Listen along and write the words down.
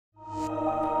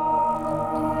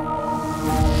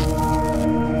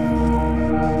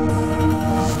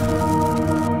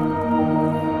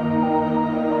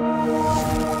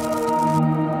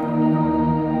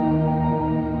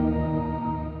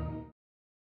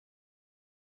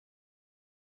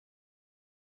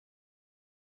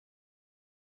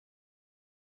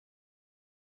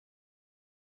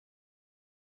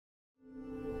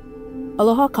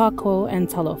Aloha kako and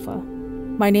talofa.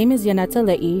 My name is Yaneta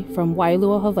Le'i from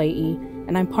Wailua, Hawaii,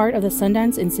 and I'm part of the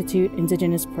Sundance Institute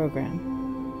Indigenous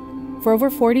Program. For over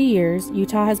 40 years,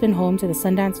 Utah has been home to the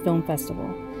Sundance Film Festival,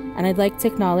 and I'd like to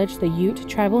acknowledge the Ute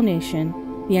tribal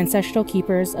nation, the ancestral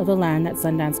keepers of the land that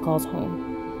Sundance calls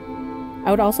home.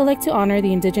 I would also like to honor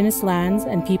the indigenous lands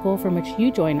and people from which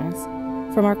you join us,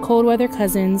 from our cold weather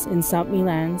cousins in Sapmi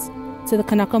lands to the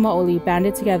Kanaka Maoli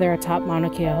banded together atop Mauna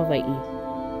Kea, Hawaii.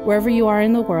 Wherever you are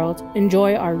in the world,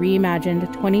 enjoy our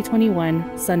reimagined 2021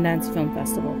 Sundance Film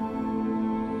Festival.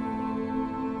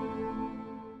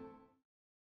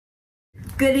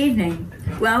 Good evening.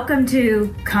 Welcome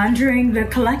to Conjuring the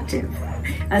Collective,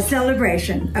 a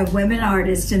celebration of women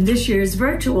artists in this year's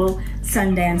virtual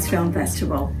Sundance Film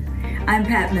Festival. I'm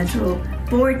Pat Mitchell,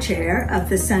 board chair of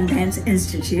the Sundance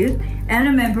Institute and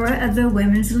a member of the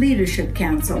Women's Leadership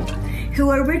Council,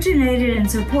 who originated and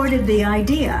supported the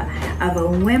idea of a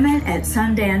Women at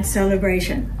Sundance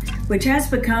celebration, which has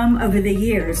become, over the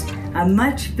years, a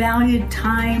much valued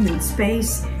time and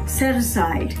space set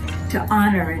aside to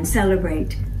honor and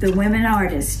celebrate the women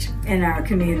artists in our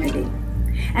community.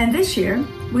 And this year,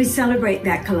 we celebrate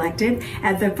that collective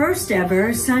at the first ever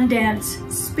Sundance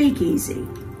Speakeasy.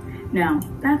 Now,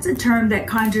 that's a term that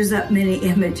conjures up many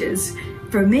images.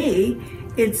 For me,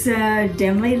 it's a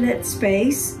dimly lit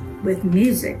space with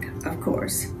music, of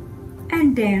course,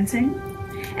 and dancing,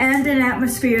 and an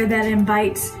atmosphere that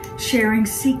invites sharing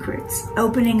secrets,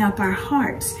 opening up our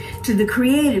hearts to the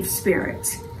creative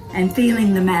spirits, and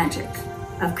feeling the magic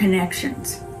of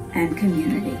connections and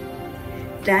community.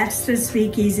 That's the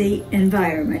speakeasy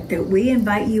environment that we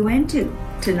invite you into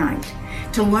tonight,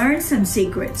 to learn some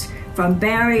secrets from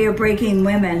barrier-breaking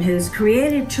women whose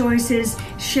creative choices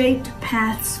shaped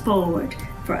paths forward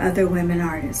for other women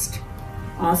artists.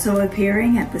 Also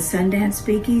appearing at the Sundance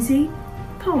Speakeasy,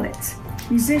 poets,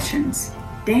 musicians,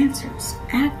 dancers,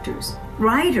 actors,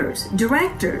 writers,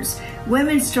 directors,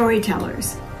 women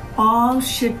storytellers, all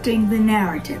shifting the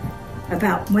narrative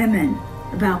about women,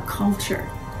 about culture,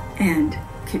 and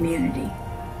community.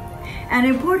 An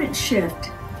important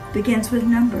shift begins with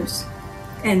numbers.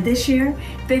 And this year,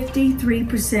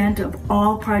 53% of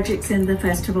all projects in the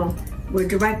festival were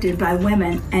directed by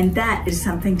women, and that is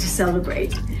something to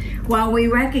celebrate. While we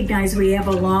recognize we have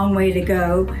a long way to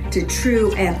go to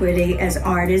true equity as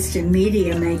artists and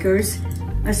media makers,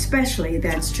 especially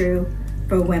that's true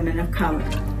for women of color.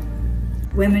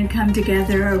 Women come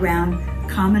together around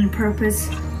common purpose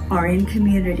or in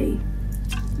community.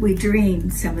 We dream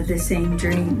some of the same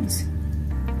dreams.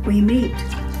 We meet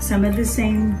some of the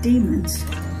same demons.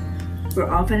 We're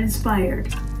often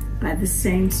inspired by the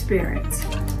same spirits.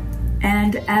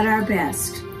 And at our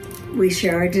best, we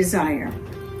share a desire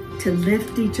to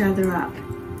lift each other up,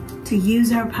 to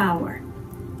use our power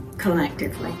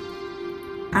collectively.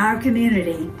 Our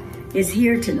community is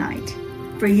here tonight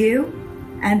for you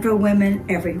and for women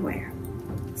everywhere.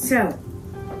 So,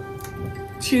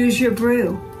 choose your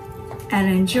brew and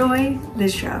enjoy the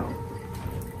show.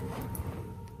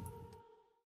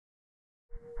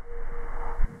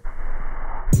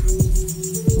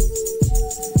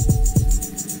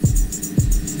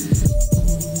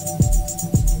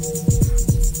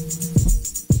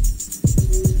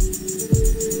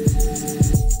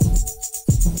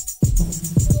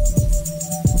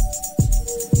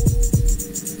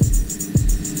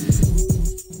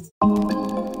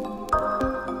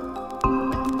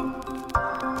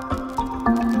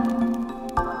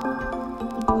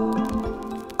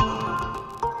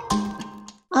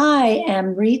 I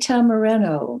am Rita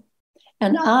Moreno,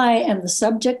 and I am the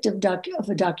subject of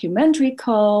a documentary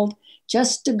called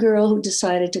Just a Girl Who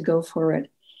Decided to Go For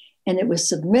It. And it was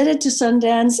submitted to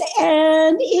Sundance,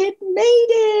 and it made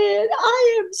it.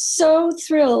 I am so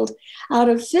thrilled. Out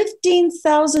of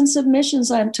 15,000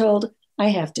 submissions, I'm told, I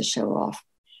have to show off.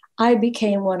 I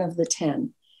became one of the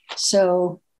 10.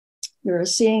 So you're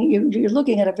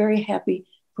looking at a very happy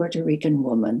Puerto Rican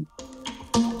woman.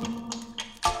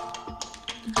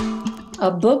 A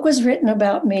book was written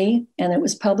about me, and it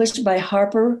was published by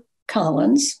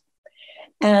HarperCollins.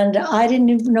 And I didn't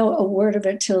even know a word of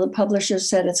it till the publisher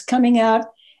said, it's coming out,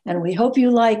 and we hope you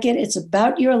like it. It's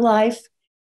about your life.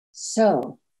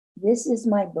 So this is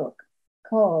my book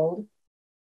called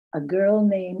A Girl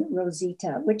Named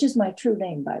Rosita, which is my true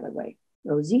name, by the way,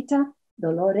 Rosita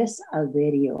Dolores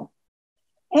Alverio.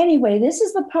 Anyway, this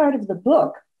is the part of the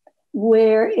book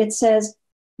where it says,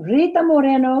 Rita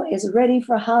Moreno is ready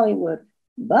for Hollywood,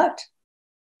 but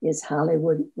is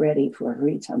Hollywood ready for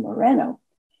Rita Moreno?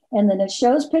 And then it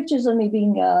shows pictures of me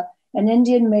being an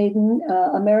Indian maiden,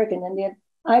 American Indian.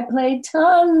 I played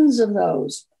tons of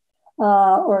those.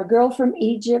 Or a girl from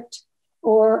Egypt,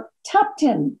 or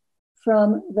Tupton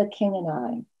from The King and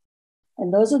I.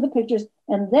 And those are the pictures.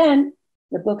 And then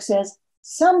the book says,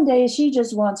 some days she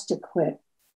just wants to quit.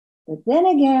 But then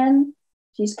again,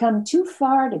 she's come too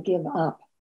far to give up.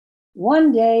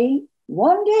 One day,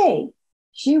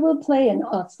 she will play an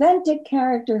authentic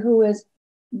character who is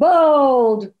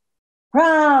bold,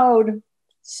 proud,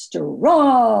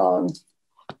 strong.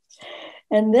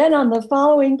 And then on the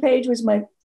following page was my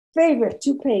favorite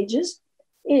 2 pages,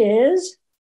 is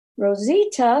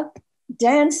Rosita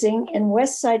dancing in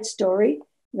West Side Story,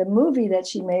 the movie that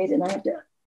she made. And I have to,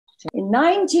 in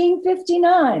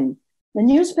 1959, the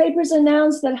newspapers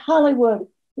announced that Hollywood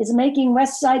is making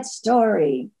West Side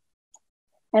Story.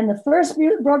 And the first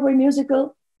Broadway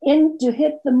musical to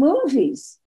hit the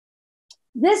movies.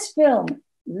 This film,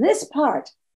 this part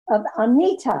of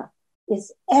Anita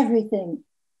is everything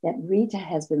that Rita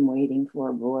has been waiting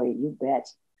for. Boy, you bet.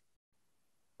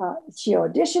 She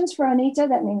auditions for Anita.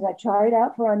 That means I tried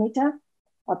out for Anita.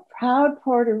 A proud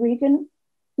Puerto Rican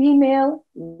female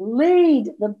lead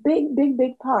the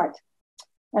big part.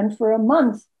 And for a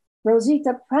month,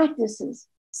 Rosita practices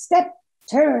step,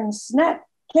 turn, snap,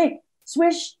 kick,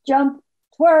 swish, jump,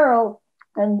 twirl.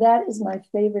 And that is my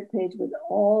favorite page with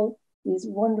all these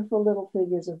wonderful little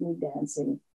figures of me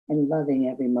dancing and loving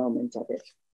every moment of it.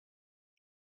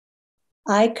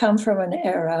 I come from an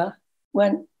era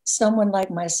when someone like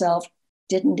myself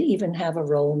didn't even have a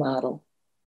role model.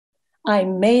 I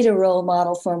made a role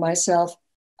model for myself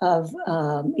of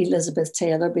Elizabeth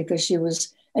Taylor because she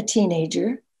was a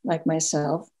teenager like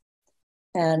myself.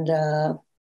 And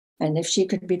if she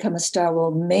could become a star,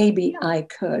 well, maybe I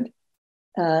could.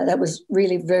 That was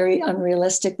really very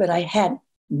unrealistic, but I had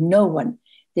no one.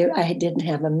 I didn't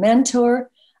have a mentor.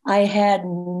 I had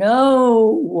no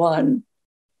one.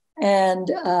 And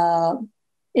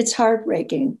it's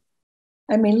heartbreaking.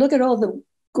 I mean, look at all the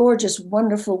gorgeous,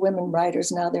 wonderful women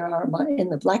writers now there are in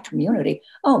the Black community.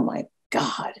 Oh my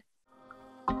God.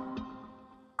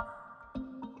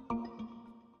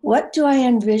 What do I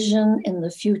envision in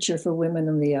the future for women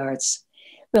in the arts?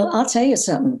 Well, I'll tell you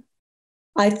something.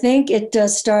 I think it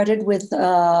started with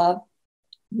the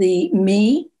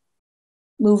Me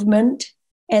movement,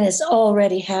 and it's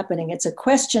already happening. It's a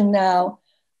question now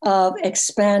of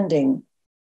expanding,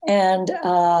 and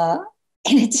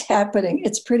it's happening.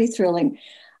 It's pretty thrilling.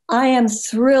 I am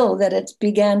thrilled that it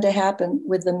began to happen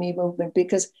with the Me movement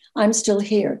because I'm still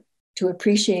here to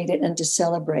appreciate it and to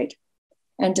celebrate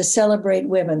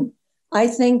women. I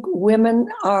think women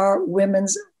are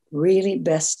women's really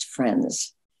best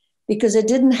friends because it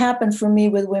didn't happen for me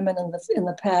with women in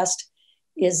the past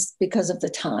is because of the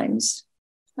times.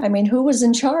 I mean, who was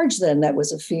in charge then that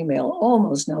was a female?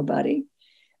 Almost nobody.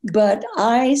 But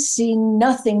I see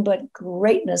nothing but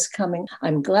greatness coming.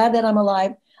 I'm glad that I'm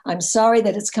alive. I'm sorry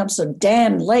that it's come so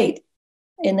damn late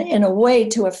in a way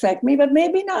to affect me, but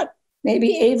maybe not.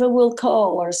 Maybe Ava will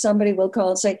call or somebody will call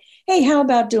and say, hey, how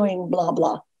about doing blah,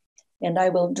 blah? And I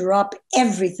will drop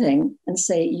everything and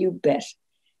say, you bet.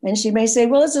 And she may say,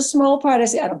 well, it's a small part. I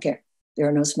say, I don't care. There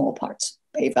are no small parts,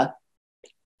 Ava.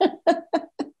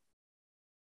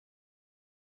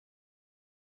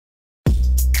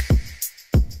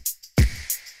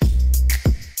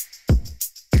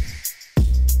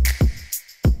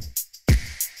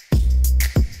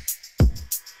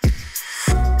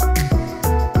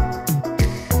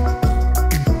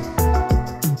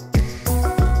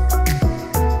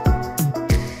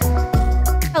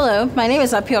 Hello, my name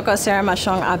is Apiorkor Sarah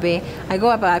Mashong Abe. I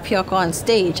go by Apiorkor on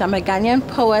stage. I'm a Ghanaian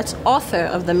poet, author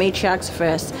of The Matriarch's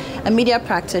Verse, a media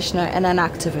practitioner, and an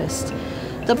activist.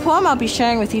 The poem I'll be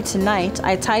sharing with you tonight,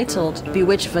 I titled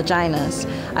Bewitched Vaginas.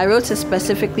 I wrote it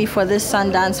specifically for this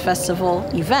Sundance Festival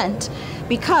event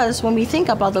because when we think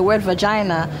about the word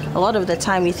vagina, a lot of the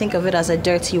time we think of it as a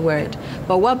dirty word.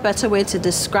 But what better way to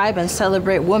describe and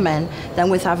celebrate women than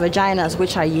with our vaginas,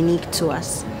 which are unique to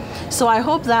us? So I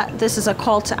hope that this is a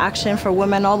call to action for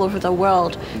women all over the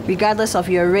world, regardless of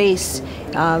your race,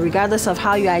 regardless of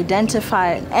how you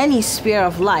identify in any sphere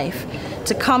of life,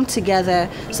 to come together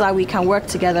so that we can work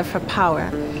together for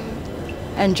power.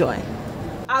 Enjoy.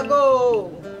 Ago.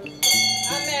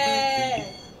 Amen.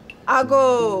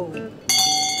 Ago.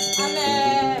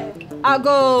 Amen.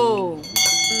 Ago.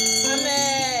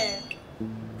 Amen.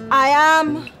 I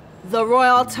am the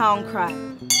royal town cry.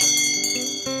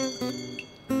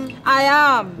 I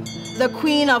am the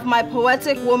queen of my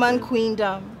poetic woman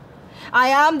queendom. I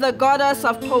am the goddess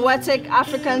of poetic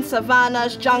African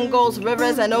savannas, jungles,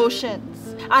 rivers, and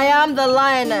oceans. I am the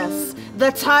lioness,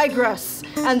 the tigress,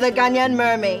 and the Ghanaian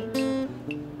mermaid.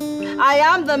 I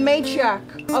am the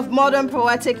matriarch of modern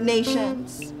poetic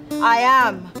nations. I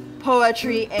am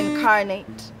poetry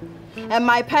incarnate. And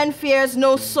my pen fears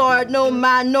no sword, no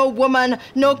man, no woman,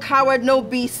 no coward, no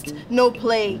beast, no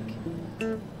plague.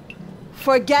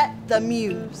 Forget the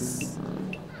muse,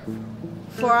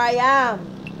 for I am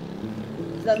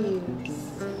the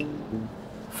muse.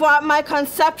 For at my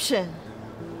conception,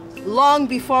 long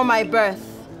before my birth,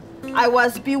 I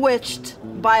was bewitched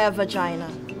by a vagina.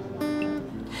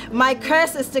 My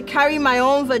curse is to carry my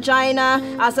own vagina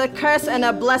as a curse and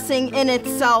a blessing in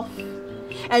itself.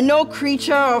 And no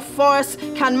creature or force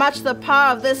can match the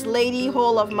power of this lady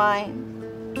hole of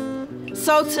mine.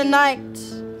 So tonight,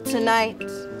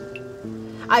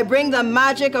 I bring the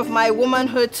magic of my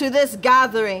womanhood to this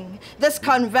gathering, this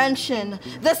convention,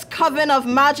 this coven of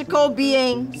magical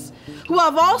beings who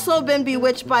have also been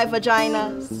bewitched by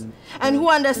vaginas and who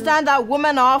understand that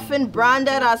women are often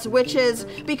branded as witches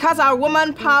because our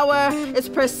woman power is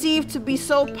perceived to be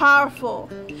so powerful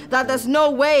that there's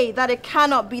no way that it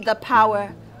cannot be the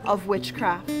power of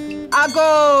witchcraft.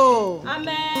 Ago!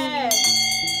 Amen!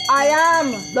 I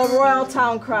am the royal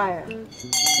town crier.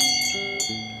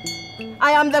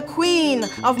 I am the queen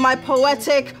of my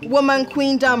poetic woman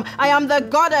queendom. I am the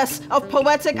goddess of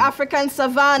poetic African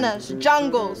savannas,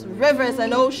 jungles, rivers,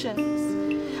 and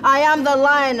oceans. I am the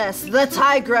lioness, the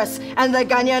tigress, and the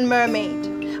Ghanaian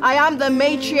mermaid. I am the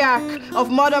matriarch of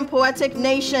modern poetic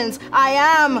nations. I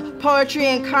am poetry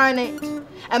incarnate.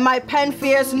 And my pen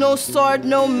fears no sword,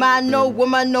 no man, no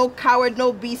woman, no coward,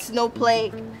 no beast, no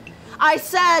plague. I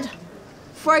said,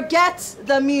 forget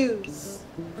the muse,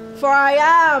 for I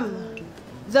am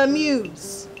the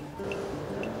muse.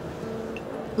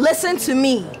 Listen to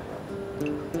me.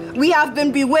 We have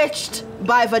been bewitched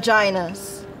by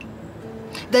vaginas.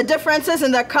 The differences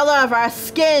in the color of our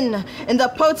skin, in the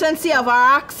potency of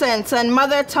our accents and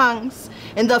mother tongues,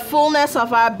 in the fullness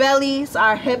of our bellies,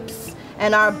 our hips,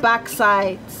 and our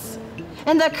backsides,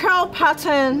 in the curl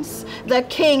patterns, the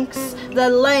kinks, the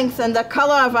length, and the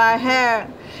color of our hair,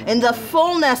 in the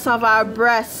fullness of our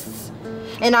breasts,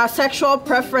 in our sexual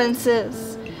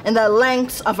preferences, in the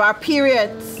lengths of our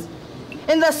periods,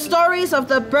 in the stories of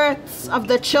the births of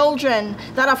the children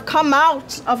that have come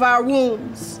out of our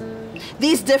wombs.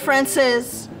 These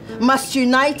differences must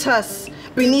unite us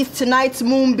beneath tonight's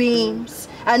moonbeams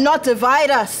and not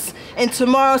divide us in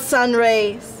tomorrow's sun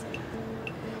rays.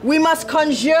 We must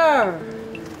conjure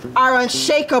our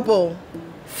unshakable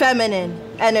feminine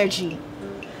energy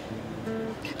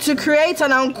to create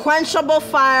an unquenchable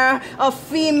fire of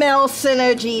female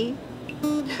synergy.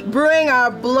 Bring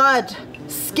our blood,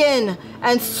 skin,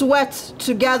 and sweat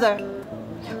together,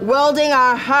 welding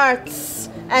our hearts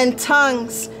and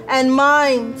tongues and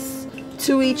minds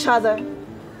to each other,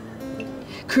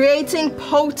 creating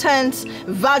potent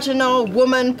vaginal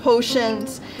woman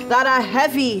potions that are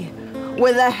heavy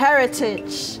with the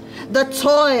heritage, the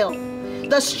toil,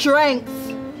 the strength,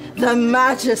 the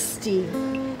majesty,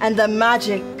 and the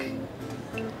magic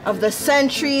of the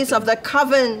centuries of the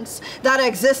covens that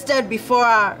existed before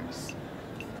ours.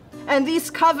 And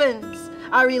these covens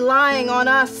are relying on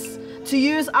us to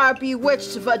use our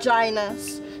bewitched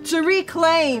vaginas to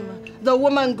reclaim the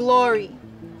woman glory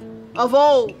of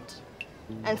old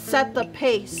and set the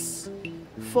pace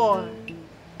for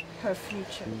her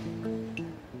future.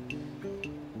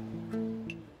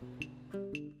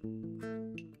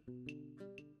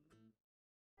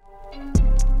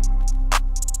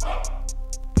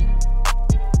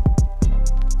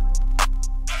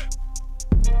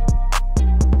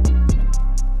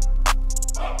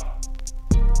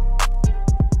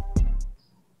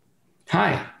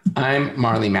 Hi, I'm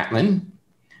Marlee Matlin.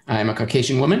 I'm a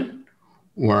Caucasian woman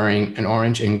wearing an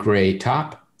orange and gray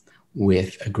top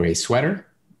with a gray sweater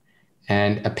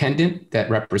and a pendant that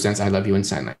represents I love you in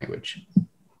sign language.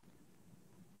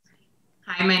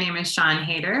 Hi, my name is Siân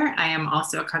Heder. I am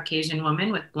also a Caucasian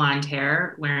woman with blonde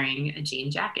hair wearing a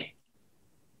jean jacket.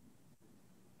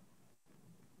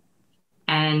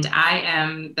 And I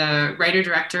am the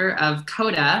writer-director of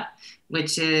CODA,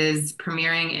 which is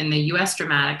premiering in the US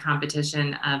dramatic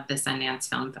competition of the Sundance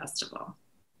Film Festival.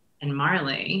 And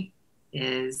Marlee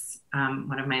is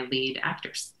one of my lead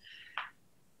actors.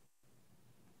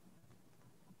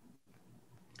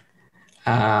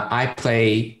 I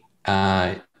play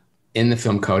in the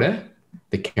film CODA,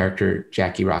 the character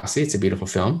Jackie Rossi. It's a beautiful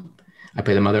film. I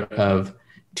play the mother of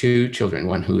two children,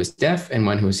 one who is deaf and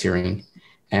one who is hearing,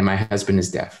 and my husband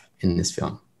is deaf in this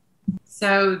film.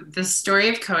 So the story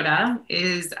of CODA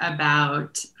is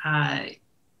about,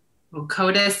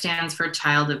 CODA stands for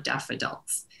Child of Deaf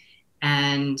Adults.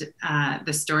 And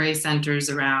the story centers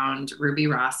around Ruby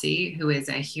Rossi, who is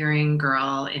a hearing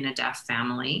girl in a deaf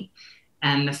family.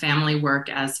 and the family work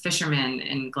as fishermen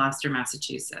in Gloucester,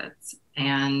 Massachusetts.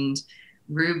 And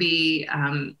Ruby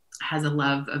has a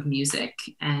love of music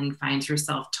and finds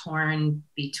herself torn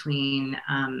between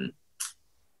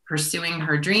pursuing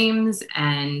her dreams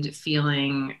and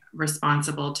feeling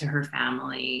responsible to her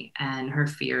family and her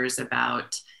fears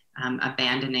about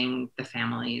abandoning the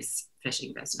family's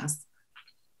fishing business.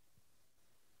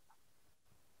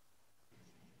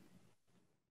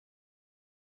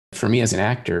 For me as an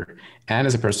actor and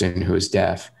as a person who is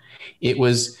deaf, it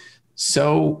was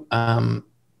so fun,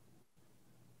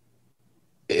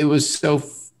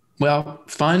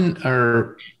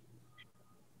 or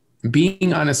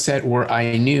being on a set where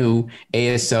I knew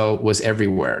ASL was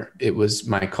everywhere. It was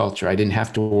my culture. I didn't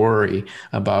have to worry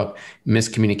about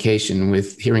miscommunication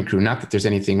with hearing crew. Not that there's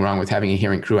anything wrong with having a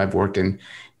hearing crew. I've worked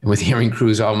with hearing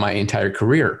crews all my entire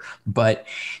career, but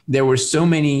there were so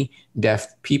many deaf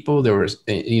people. There was,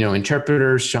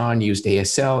 interpreters. Sean used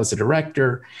ASL as a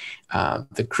director.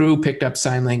 The crew picked up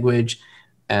sign language,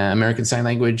 American Sign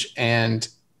Language, and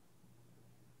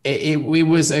it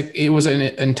was an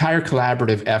entire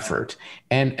collaborative effort.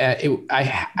 And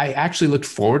I actually looked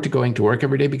forward to going to work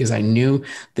every day because I knew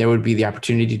there would be the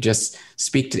opportunity to just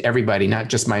speak to everybody, not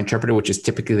just my interpreter, which is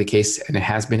typically the case, and it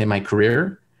has been in my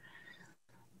career.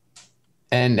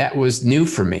 And that was new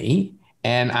for me.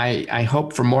 And I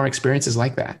hope for more experiences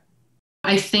like that.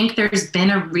 I think there's been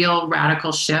a real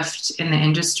radical shift in the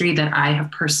industry that I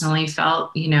have personally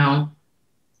felt,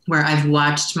 where I've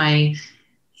watched my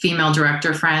female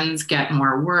director friends get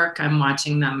more work. I'm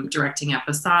watching them directing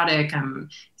episodic.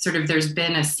 There's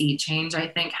been a sea change, I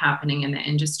think, happening in the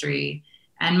industry.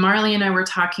 And Marlee and I were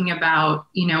talking about,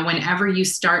 whenever you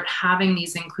start having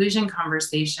these inclusion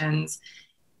conversations,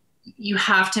 you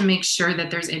have to make sure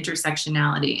that there's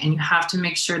intersectionality, and you have to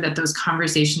make sure that those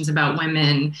conversations about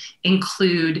women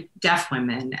include deaf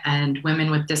women and women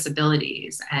with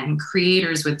disabilities and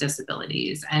creators with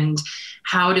disabilities. And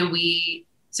how do we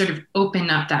sort of open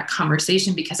up that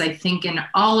conversation? Because I think in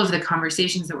all of the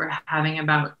conversations that we're having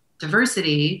about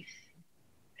diversity,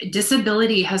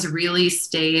 disability has really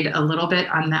stayed a little bit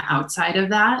on the outside of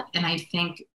that. And I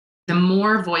think the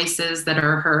more voices that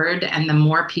are heard and the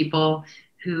more people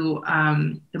who,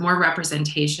 the more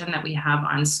representation that we have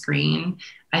on screen,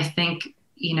 I think,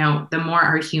 the more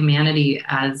our humanity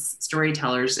as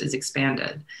storytellers is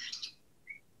expanded.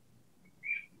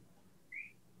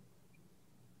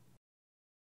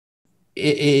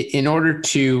 In order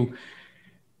to,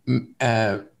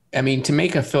 to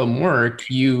make a film work,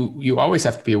 you always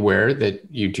have to be aware that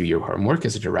you do your homework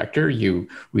as a director, you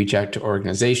reach out to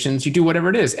organizations, you do whatever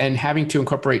it is. And having to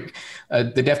incorporate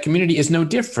the deaf community is no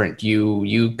different.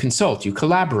 You consult, you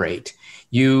collaborate,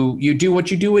 you do what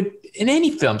you do in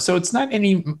any film. So it's not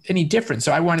any different.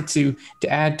 So I wanted to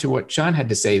add to what Sean had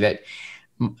to say, that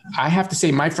I have to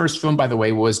say my first film, by the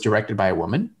way, was directed by a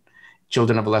woman.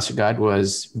 Children of a Lesser God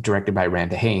was directed by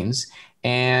Randa Haynes.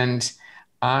 And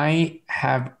I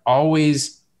have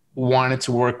always wanted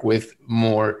to work with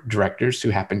more directors who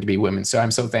happen to be women. So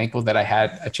I'm so thankful that I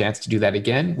had a chance to do that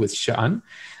again with Sean.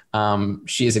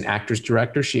 She is an actor's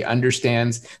director. She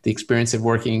understands the experience of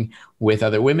working with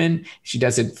other women. She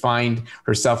doesn't find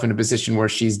herself in a position where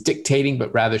she's dictating,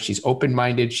 but rather she's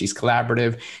open-minded, she's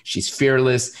collaborative, she's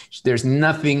fearless. There's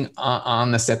nothing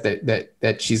on the set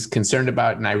that she's concerned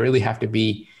about. And I really have to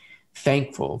be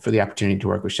thankful for the opportunity to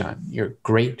work with Sean. You're a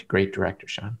great, great director,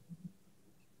 Sean.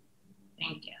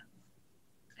 Thank you.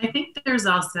 I think there's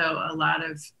also a lot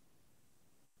of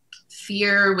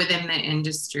fear within the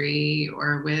industry,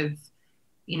 or with,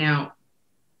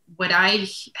 what I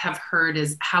have heard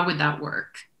is, how would that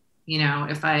work?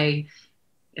 If I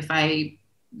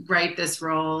write this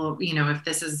role, if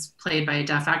this is played by a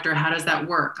deaf actor, how does that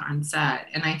work on set?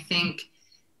 And I think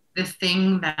the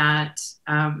thing that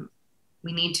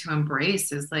we need to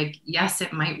embrace is, like, yes,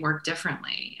 it might work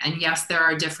differently. And yes, there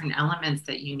are different elements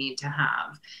that you need to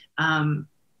have.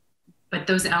 But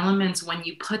those elements, when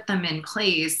you put them in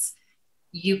place,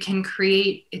 you can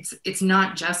create, it's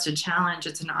not just a challenge,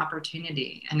 it's an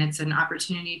opportunity, and it's an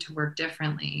opportunity to work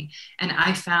differently. And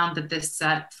I found that this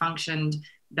set functioned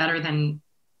better than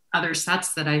other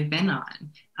sets that I've been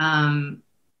on.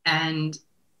 And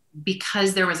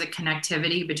because there was a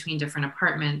connectivity between different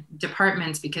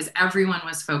departments, because everyone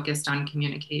was focused on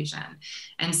communication.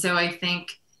 And so I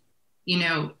think,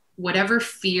 whatever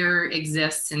fear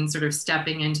exists in sort of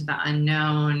stepping into the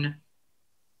unknown,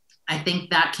 I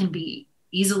think that can be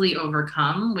easily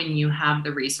overcome when you have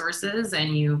the resources,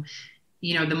 and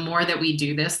the more that we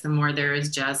do this, the more there is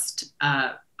just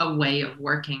a way of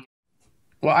working.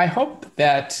 Well, I hope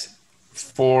that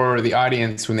for the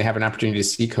audience, when they have an opportunity to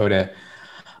see CODA,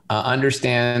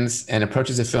 understands and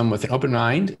approaches a film with an open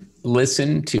mind,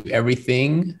 listen to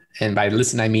everything. And by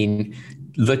listen, I mean,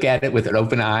 look at it with an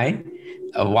open eye,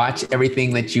 watch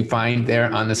everything that you find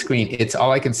there on the screen. It's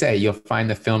all I can say. You'll find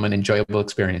the film an enjoyable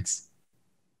experience.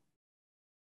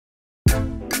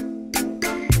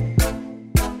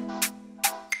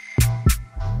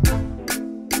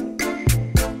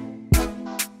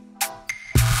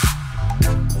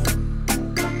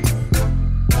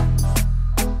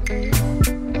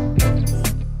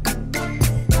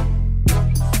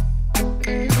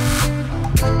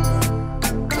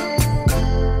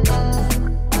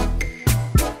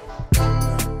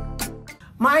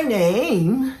 My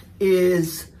name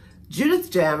is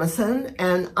Judith Jamison,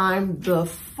 and I'm the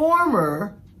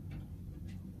former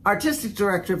artistic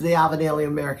director of the Alvin Ailey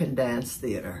American Dance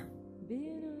Theater.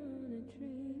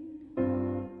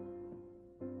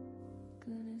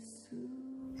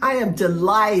 I am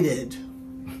delighted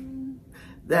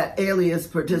that Ailey is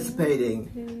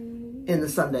participating in the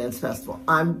Sundance Festival.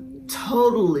 I'm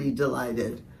totally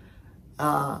delighted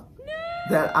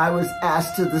that I was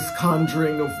asked to this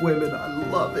Conjuring of Women. I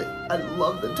love it. I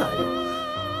love the title.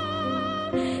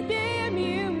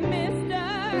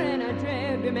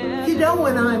 You know,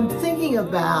 when I'm thinking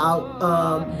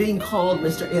about being called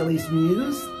Mr. Ailey's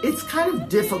Muse, it's kind of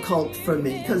difficult for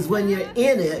me because when you're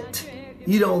in it,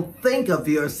 you don't think of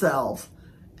yourself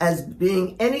as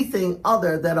being anything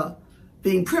other than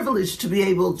being privileged to be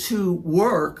able to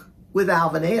work with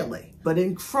Alvin Ailey. But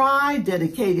in Cry,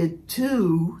 dedicated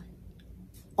to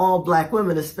all Black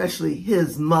women, especially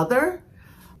his mother,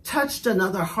 touched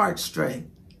another heartstring.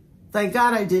 Thank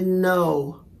God I didn't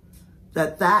know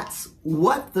that that's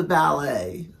what the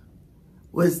ballet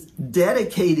was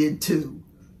dedicated to.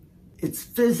 It's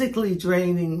physically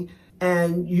draining,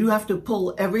 and you have to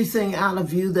pull everything out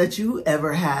of you that you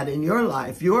ever had in your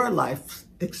life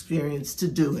experience to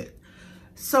do it.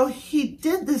 So he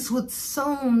did this with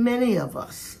so many of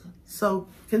us. So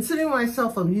considering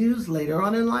myself a muse later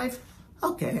on in life,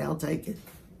 okay, I'll take it.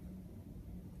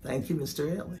 Thank you, Mr.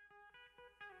 Ailey.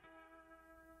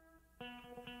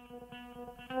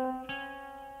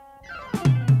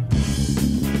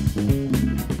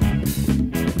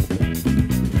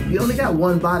 You only got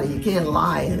one body. You can't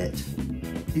lie in it.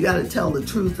 You got to tell the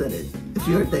truth in it if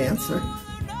you're a dancer.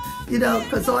 You know,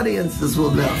 because audiences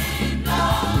will know.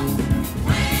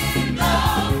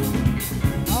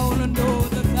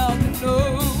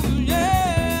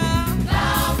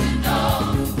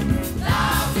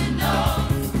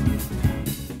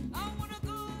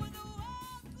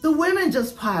 The women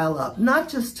just pile up, not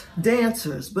just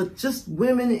dancers, but just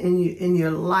women in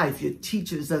your life, your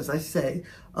teachers, as I say,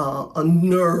 a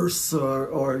nurse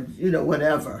or you know,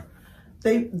 whatever.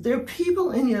 They're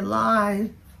people in your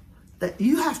life that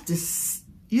you have to,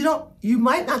 you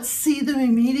might not see them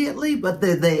immediately, but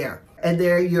they're there. And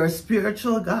they're your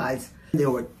spiritual guides.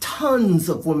 There were tons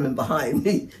of women behind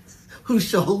me whose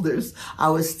shoulders I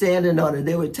was standing on, and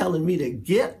they were telling me to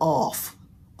get off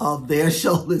of their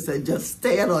shoulders and just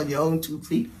stand on your own 2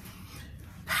 feet.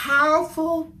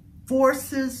 Powerful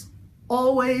forces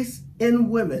always in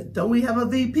women. Don't we have a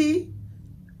VP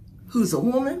who's a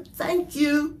woman? Thank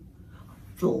you.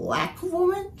 Black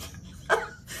woman?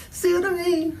 See what I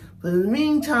mean? But in the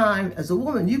meantime, as a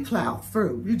woman, you plow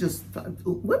through.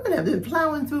 Women have been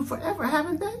plowing through forever,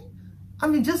 haven't they? I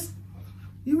mean, just,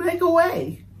 you make a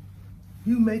way.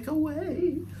 You make a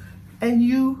way. And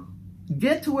you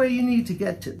get to where you need to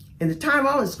get to. In the time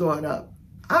I was growing up,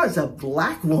 I was a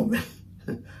Black woman.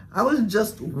 I wasn't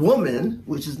just woman,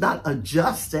 which is not a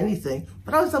just anything,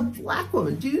 but I was a Black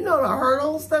woman. Do you know the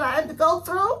hurdles that I had to go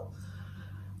through?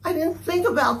 I didn't think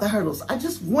about the hurdles. I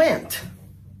just went,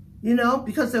 you know,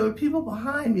 because there were people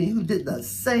behind me who did the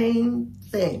same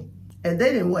thing, and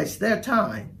they didn't waste their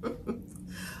time.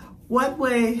 What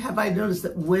way have I noticed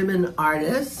that women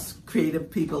artists,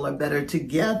 creative people, are better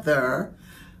together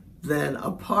than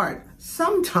apart?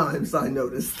 Sometimes I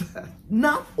notice that.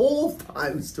 Not all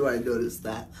times do I notice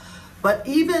that. But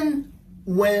even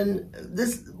when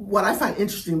what I find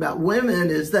interesting about women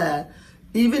is that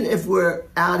even if we're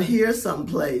out here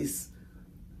someplace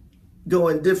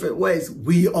going different ways,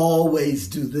 we always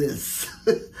do this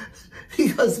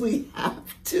because we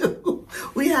have to.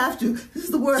 We have to. This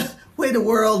is the way the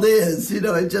world is, you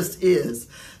know, it just is.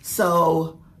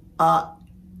 So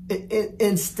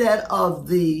instead of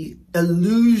the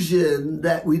illusion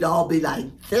that we'd all be like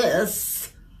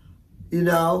this, you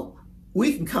know,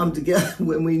 we can come together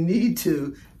when we need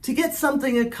to get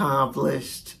something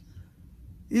accomplished,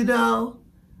 you know,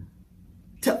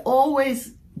 to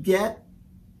always get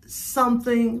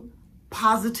something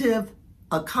positive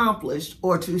accomplished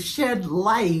or to shed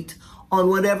light on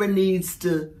whatever needs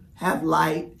to have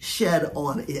light shed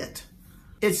on it.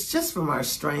 It's just from our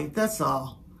strength, that's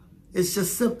all. It's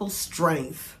just simple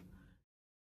strength.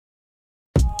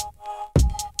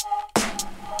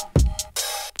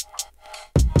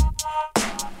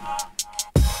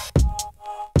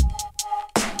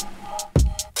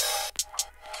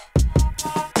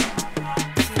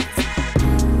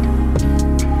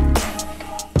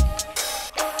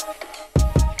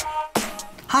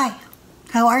 Hi,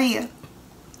 how are you?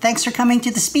 Thanks for coming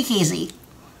to the Speakeasy.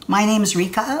 My name is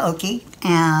Ryka Aoki,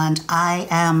 and I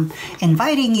am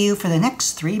inviting you for the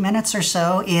next 3 minutes or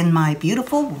so in my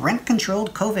beautiful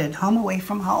rent-controlled COVID home away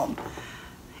from home.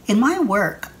 In my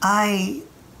work, I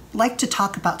like to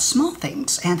talk about small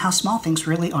things and how small things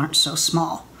really aren't so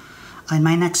small. In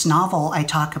my next novel, I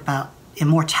talk about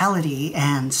immortality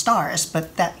and stars,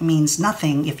 but that means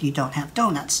nothing if you don't have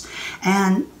donuts.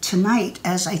 And tonight,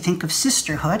 as I think of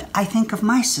sisterhood, I think of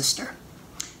my sister,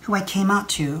 who I came out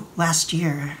to last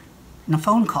year in a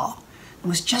phone call. It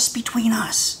was just between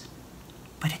us,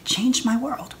 but it changed my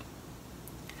world.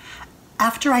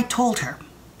 After I told her,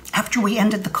 after we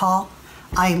ended the call,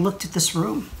 I looked at this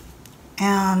room,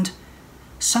 and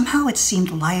somehow it seemed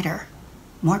lighter,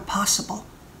 more possible.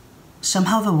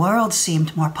 Somehow the world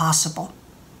seemed more possible.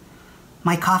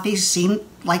 My coffee seemed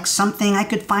like something I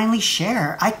could finally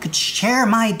share. I could share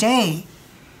my day.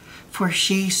 For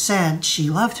she said she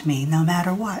loved me no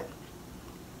matter what.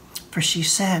 For she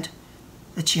said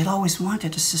that she had always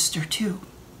wanted a sister too.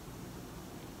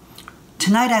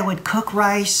 Tonight I would cook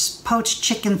rice, poached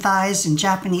chicken thighs, and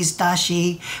Japanese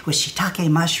dashi with shiitake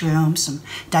mushrooms, some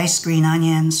diced green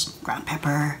onions, ground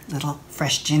pepper, little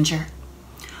fresh ginger.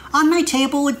 On my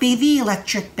table would be the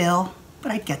electric bill,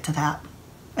 but I'd get to that.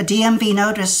 A DMV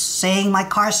notice saying my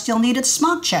car still needed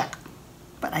smog check,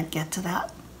 but I'd get to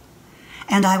that.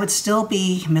 And I would still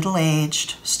be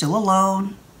middle-aged, still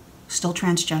alone, still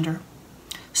transgender,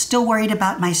 still worried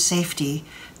about my safety,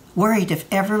 worried if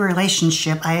every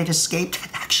relationship I had escaped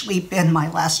had actually been my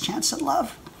last chance at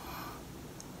love.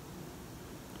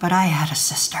 But I had a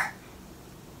sister.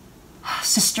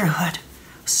 Sisterhood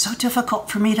was so difficult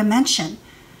for me to mention.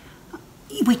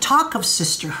 We talk of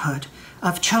sisterhood,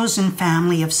 of chosen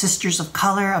family, of sisters of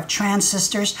color, of trans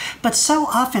sisters, but so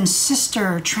often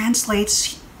sister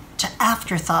translates to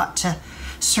afterthought, to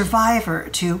survivor,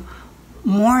 to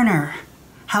mourner.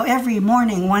 How every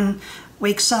morning one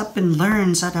wakes up and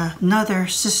learns that another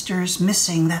sister's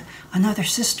missing, that another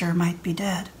sister might be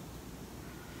dead.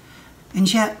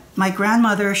 And yet my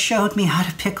grandmother showed me how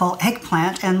to pickle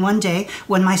eggplant, and one day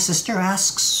when my sister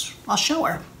asks, I'll show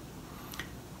her.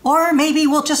 Or maybe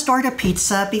we'll just order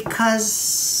pizza because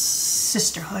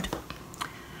sisterhood.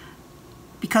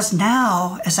 Because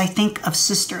now, as I think of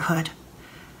sisterhood,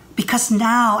 because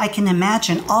now I can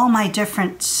imagine all my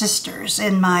different sisters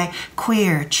in my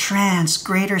queer, trans,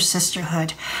 greater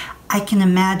sisterhood, I can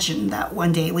imagine that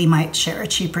one day we might share a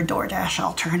cheaper DoorDash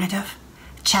alternative,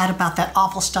 chat about that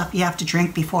awful stuff you have to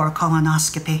drink before a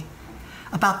colonoscopy,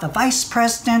 about the vice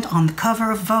president on the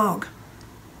cover of Vogue,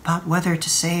 about whether to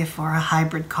save for a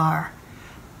hybrid car,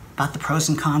 about the pros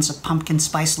and cons of pumpkin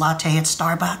spice latte at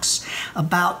Starbucks,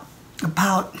 about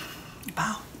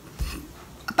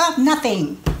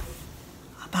nothing,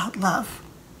 about love.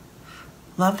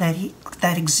 Love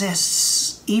that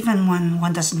exists even when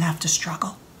one doesn't have to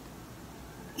struggle,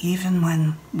 even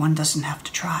when one doesn't have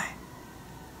to try.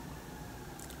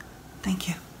 Thank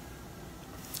you.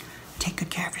 Take good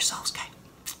care of yourselves, okay?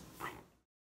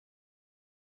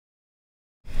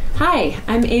 Hi,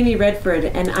 I'm Amy Redford,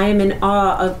 and I am in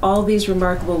awe of all these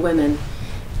remarkable women.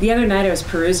 The other night I was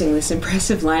perusing this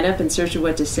impressive lineup in search of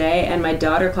what to say, and my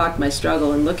daughter clocked my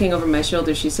struggle, and looking over my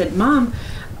shoulder, she said, "Mom,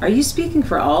 are you speaking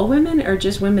for all women or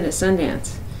just women at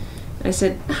Sundance?" And I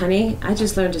said, "Honey, I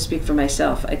just learned to speak for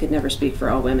myself. I could never speak for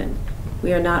all women.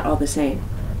 We are not all the same."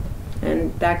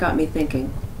 And that got me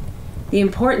thinking. The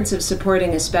importance of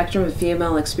supporting a spectrum of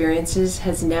female experiences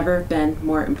has never been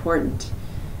more important.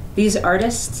 These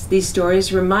artists, these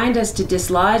stories, remind us to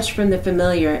dislodge from the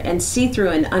familiar and see through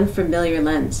an unfamiliar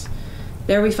lens.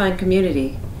 There we find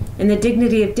community and the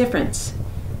dignity of difference.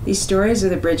 These stories are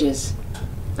the bridges.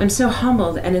 I'm so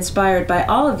humbled and inspired by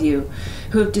all of you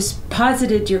who have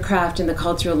deposited your craft in the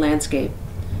cultural landscape.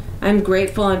 I'm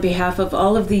grateful on behalf of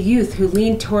all of the youth who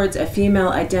lean towards a female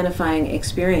identifying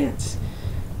experience.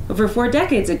 Over 4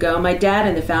 decades ago, my dad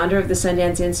and the founder of the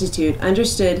Sundance Institute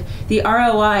understood the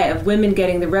ROI of women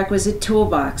getting the requisite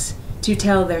toolbox to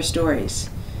tell their stories.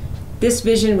 This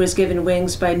vision was given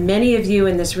wings by many of you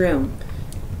in this room.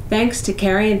 Thanks to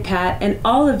Carrie and Pat and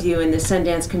all of you in the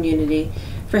Sundance community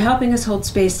for helping us hold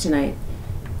space tonight.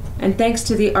 And thanks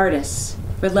to the artists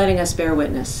for letting us bear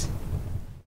witness.